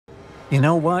You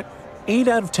know what? 8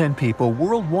 out of 10 people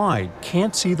worldwide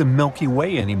can't see the Milky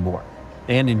Way anymore.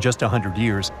 And in just 100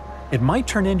 years, it might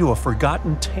turn into a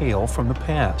forgotten tale from the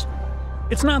past.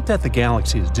 It's not that the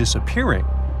galaxy is disappearing,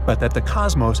 but that the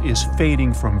cosmos is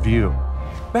fading from view.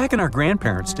 Back in our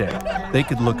grandparents' day, they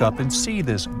could look up and see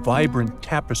this vibrant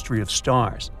tapestry of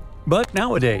stars. But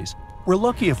nowadays, we're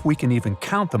lucky if we can even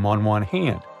count them on one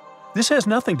hand. This has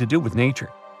nothing to do with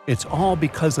nature. It's all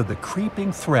because of the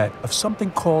creeping threat of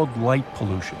something called light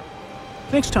pollution.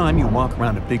 Next time you walk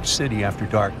around a big city after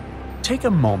dark, take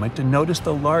a moment to notice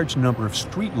the large number of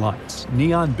street lights,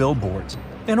 neon billboards,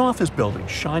 and office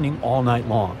buildings shining all night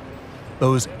long.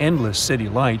 Those endless city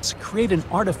lights create an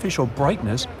artificial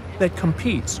brightness that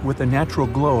competes with the natural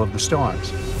glow of the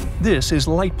stars. This is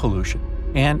light pollution,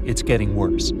 and it's getting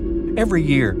worse. Every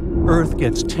year, Earth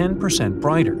gets 10%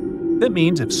 brighter. That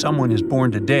means if someone is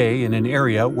born today in an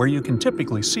area where you can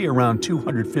typically see around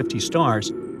 250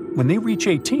 stars, when they reach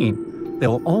 18,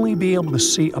 they'll only be able to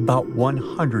see about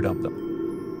 100 of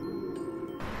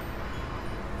them.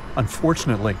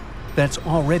 Unfortunately, that's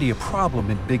already a problem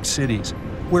in big cities,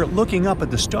 where looking up at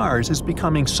the stars is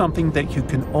becoming something that you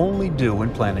can only do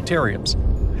in planetariums.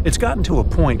 It's gotten to a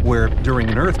point where, during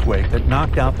an earthquake that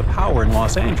knocked out the power in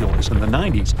Los Angeles in the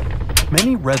 90s,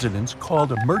 many residents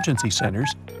called emergency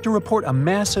centers to report a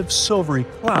massive silvery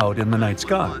cloud in the night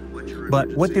sky. But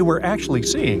what they were actually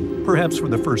seeing, perhaps for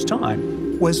the first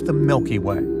time, was the Milky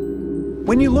Way.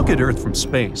 When you look at Earth from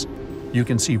space, you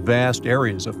can see vast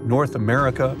areas of North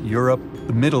America, Europe,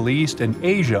 the Middle East, and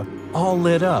Asia all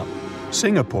lit up.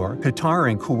 Singapore, Qatar,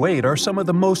 and Kuwait are some of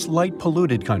the most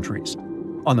light-polluted countries.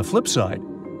 On the flip side,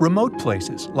 remote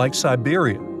places like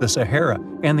Siberia, the Sahara,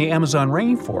 and the Amazon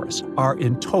rainforest are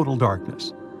in total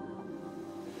darkness.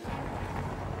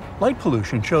 Light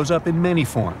pollution shows up in many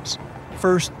forms.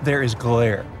 First, there is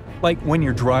glare, like when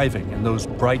you're driving and those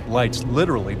bright lights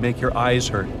literally make your eyes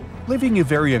hurt, leaving you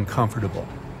very uncomfortable.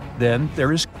 Then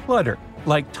there is clutter,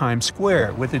 like Times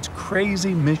Square with its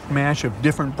crazy mishmash of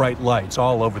different bright lights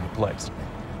all over the place.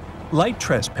 Light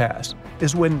trespass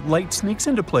is when light sneaks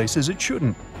into places it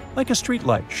shouldn't, like a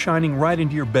streetlight shining right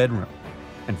into your bedroom.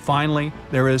 And finally,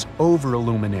 there is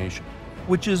over-illumination,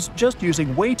 which is just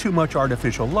using way too much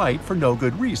artificial light for no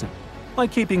good reason,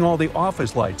 like keeping all the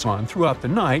office lights on throughout the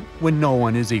night when no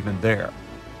one is even there.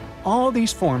 All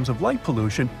these forms of light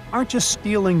pollution aren't just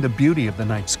stealing the beauty of the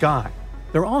night sky,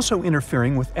 they're also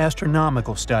interfering with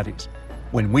astronomical studies.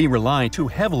 When we rely too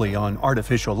heavily on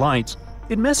artificial lights,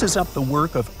 it messes up the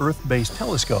work of Earth-based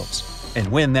telescopes. And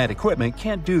when that equipment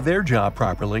can't do their job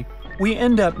properly, we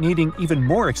end up needing even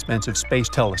more expensive space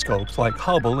telescopes like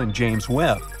Hubble and James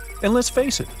Webb. And let's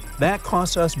face it, that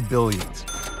costs us billions.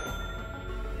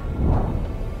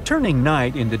 Turning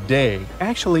night into day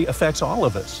actually affects all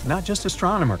of us, not just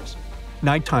astronomers.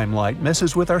 Nighttime light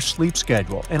messes with our sleep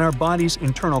schedule and our body's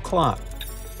internal clock.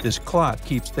 This clock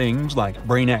keeps things like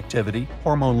brain activity,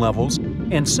 hormone levels,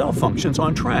 and cell functions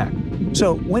on track.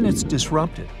 So when it's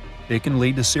disrupted, it can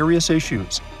lead to serious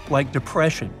issues like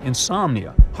depression,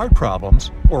 insomnia, heart problems,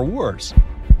 or worse.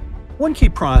 One key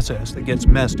process that gets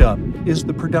messed up is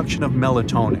the production of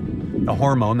melatonin, a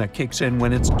hormone that kicks in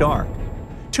when it's dark.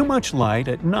 Too much light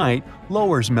at night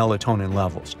lowers melatonin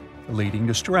levels, leading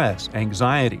to stress,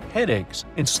 anxiety, headaches,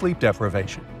 and sleep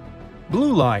deprivation.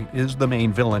 Blue light is the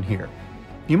main villain here.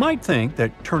 You might think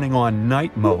that turning on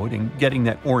night mode and getting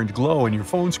that orange glow in your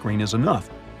phone screen is enough,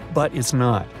 but it's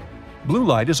not. Blue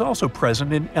light is also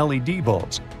present in LED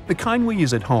bulbs, the kind we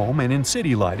use at home and in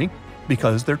city lighting,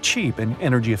 because they're cheap and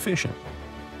energy efficient.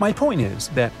 My point is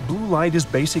that blue light is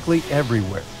basically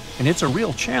everywhere, and it's a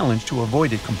real challenge to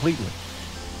avoid it completely.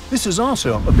 This is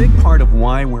also a big part of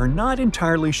why we're not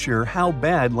entirely sure how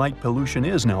bad light pollution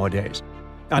is nowadays.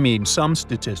 I mean, some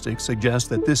statistics suggest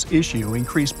that this issue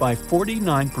increased by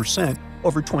 49%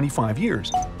 over 25 years,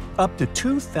 up to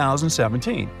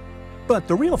 2017. But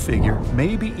the real figure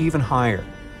may be even higher.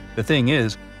 The thing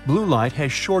is, blue light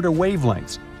has shorter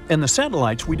wavelengths, and the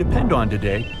satellites we depend on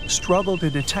today struggle to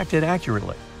detect it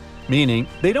accurately, meaning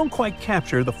they don't quite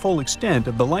capture the full extent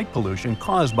of the light pollution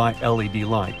caused by LED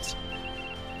lights.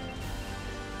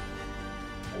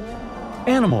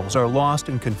 Animals are lost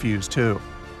and confused too.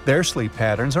 Their sleep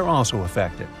patterns are also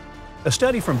affected. A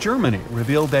study from Germany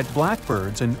revealed that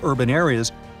blackbirds in urban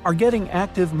areas are getting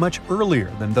active much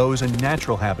earlier than those in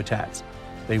natural habitats.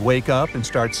 They wake up and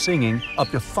start singing up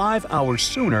to 5 hours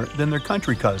sooner than their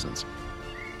country cousins.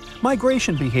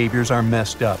 Migration behaviors are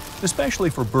messed up, especially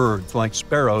for birds like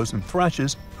sparrows and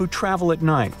thrushes who travel at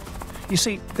night. You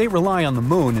see, they rely on the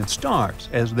moon and stars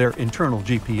as their internal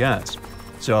GPS.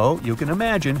 So you can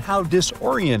imagine how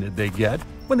disoriented they get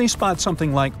when they spot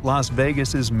something like Las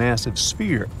Vegas's massive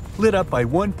sphere, lit up by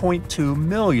 1.2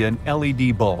 million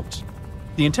LED bulbs.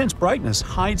 The intense brightness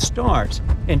hides stars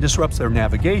and disrupts their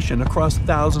navigation across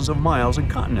thousands of miles and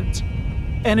continents.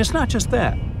 And it's not just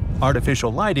that.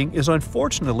 Artificial lighting is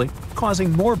unfortunately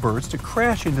causing more birds to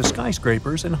crash into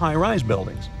skyscrapers and high-rise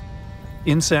buildings.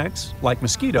 Insects, like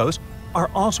mosquitoes,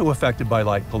 are also affected by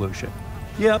light pollution.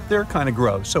 Yep, they're kind of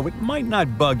gross, so it might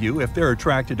not bug you if they're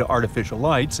attracted to artificial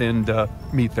lights and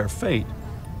meet their fate.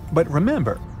 But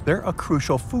remember, they're a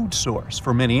crucial food source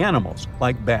for many animals,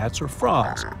 like bats or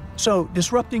frogs, so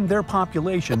disrupting their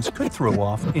populations could throw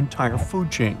off entire food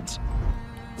chains.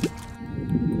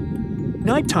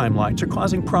 Nighttime lights are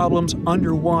causing problems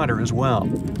underwater as well.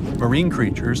 Marine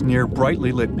creatures near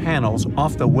brightly lit panels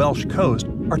off the Welsh coast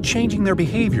are changing their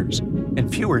behaviors, and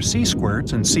fewer sea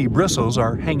squirts and sea bristles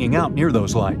are hanging out near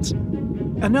those lights.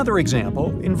 Another example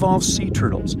involves sea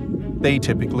turtles. They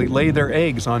typically lay their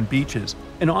eggs on beaches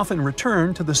and often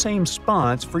return to the same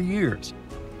spots for years.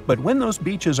 But when those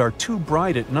beaches are too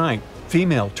bright at night,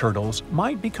 female turtles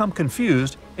might become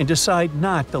confused and decide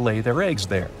not to lay their eggs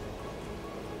there.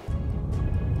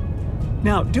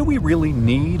 Now, do we really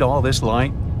need all this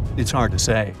light? It's hard to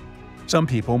say. Some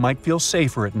people might feel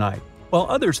safer at night, while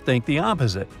others think the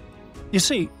opposite. You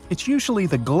see, it's usually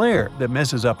the glare that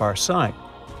messes up our sight.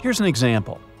 Here's an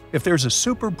example. If there's a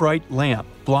super bright lamp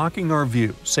blocking our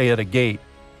view, say at a gate,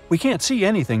 we can't see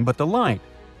anything but the light.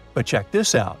 But check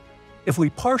this out. If we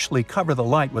partially cover the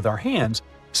light with our hands,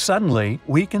 suddenly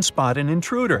we can spot an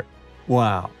intruder.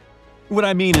 Wow. What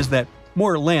I mean is that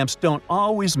more lamps don't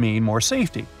always mean more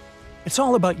safety. It's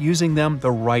all about using them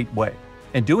the right way,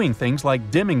 and doing things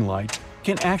like dimming lights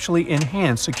can actually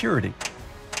enhance security.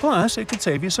 Plus, it could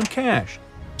save you some cash.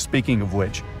 Speaking of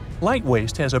which, light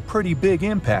waste has a pretty big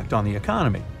impact on the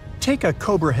economy. Take a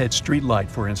Cobra Head streetlight,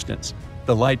 for instance.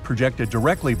 The light projected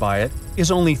directly by it is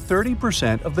only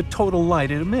 30% of the total light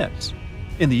it emits.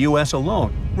 In the US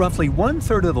alone, roughly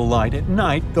one-third of the light at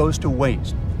night goes to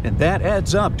waste, and that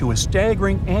adds up to a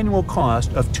staggering annual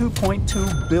cost of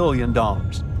 $2.2 billion.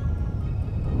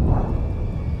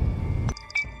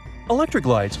 Electric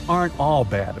lights aren't all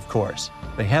bad, of course.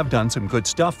 They have done some good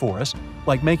stuff for us,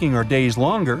 like making our days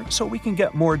longer so we can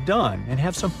get more done and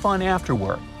have some fun after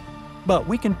work. But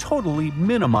we can totally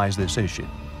minimize this issue.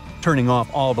 Turning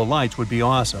off all the lights would be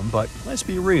awesome, but let's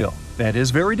be real, that is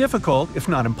very difficult, if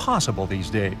not impossible these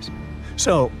days.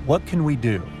 So what can we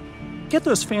do? Get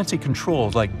those fancy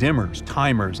controls like dimmers,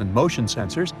 timers, and motion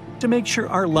sensors to make sure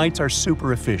our lights are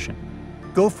super efficient.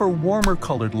 Go for warmer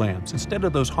colored lamps instead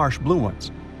of those harsh blue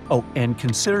ones. Oh, and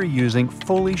consider using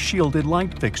fully shielded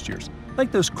light fixtures,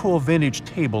 like those cool vintage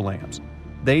table lamps.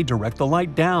 They direct the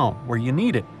light down where you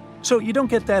need it, so you don't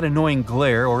get that annoying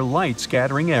glare or light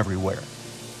scattering everywhere.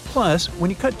 Plus, when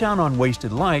you cut down on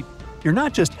wasted light, you're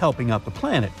not just helping out the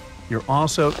planet, you're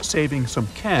also saving some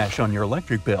cash on your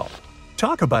electric bill.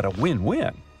 Talk about a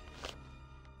win-win!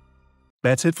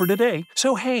 That's it for today.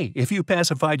 So hey, if you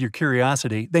pacified your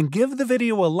curiosity, then give the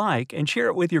video a like and share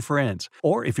it with your friends.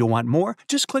 Or if you want more,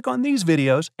 just click on these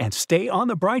videos and stay on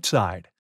the bright side.